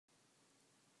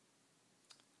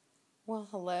Well,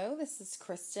 hello, this is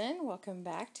Kristen. Welcome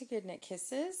back to GoodKnit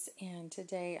Kisses, and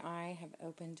today I have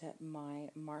opened up my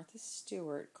Martha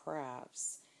Stewart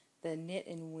Crafts, the Knit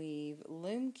and Weave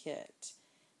Loom Kit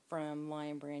from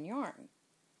Lion Brand Yarn.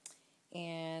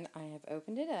 And I have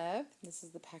opened it up. This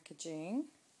is the packaging,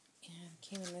 and it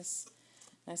came in this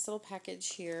nice little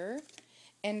package here.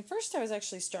 And first I was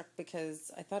actually struck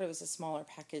because I thought it was a smaller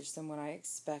package than what I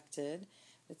expected.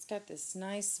 It's got this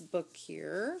nice book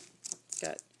here. It's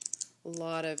got a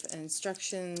lot of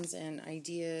instructions and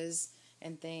ideas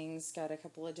and things. Got a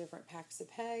couple of different packs of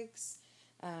pegs,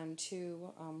 two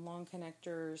long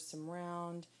connectors, some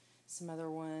round, some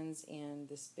other ones, and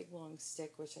this big long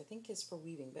stick, which I think is for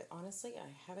weaving. But honestly,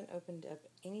 I haven't opened up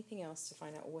anything else to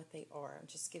find out what they are. I'm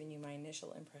just giving you my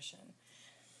initial impression.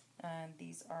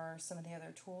 These are some of the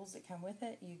other tools that come with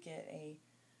it. You get a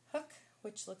hook,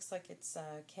 which looks like it's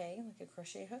a K, like a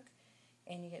crochet hook.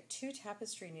 And you get two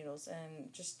tapestry needles,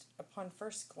 and just upon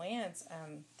first glance,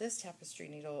 this tapestry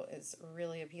needle is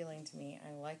really appealing to me.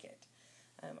 I like it.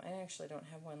 I actually don't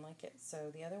have one like it. So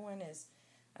the other one is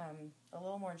a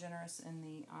little more generous in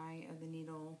the eye of the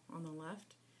needle on the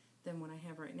left than what I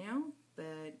have right now,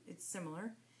 but it's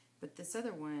similar. But this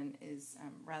other one is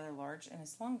rather large and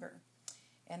it's longer.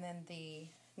 And then the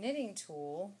knitting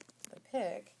tool, the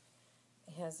pick,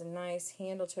 has a nice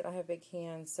handle to it. I have big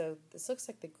hands, so this looks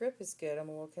like the grip is good. I'm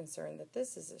a little concerned that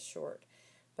this is a short,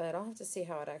 but I'll have to see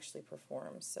how it actually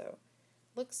performs. So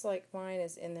looks like mine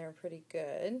is in there pretty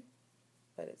good,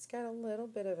 but it's got a little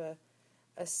bit of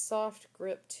a soft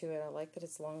grip to it. I like that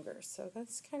it's longer. So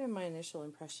that's kind of my initial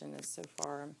impression is so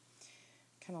far. I'm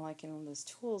kind of liking all those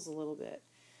tools a little bit.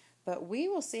 But we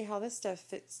will see how this stuff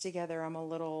fits together. I'm a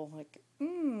little like,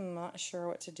 not sure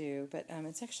what to do, but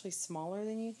it's actually smaller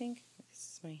than you think.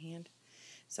 This is my hand.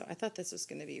 So I thought this was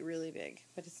going to be really big,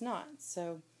 but it's not.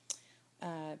 So,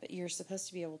 but you're supposed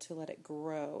to be able to let it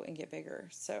grow and get bigger.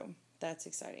 So that's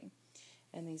exciting.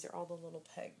 And these are all the little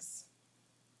pegs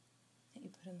that you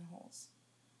put in the holes.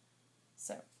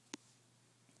 So,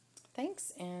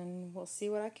 thanks, and we'll see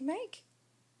what I can make.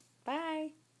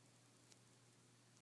 Bye.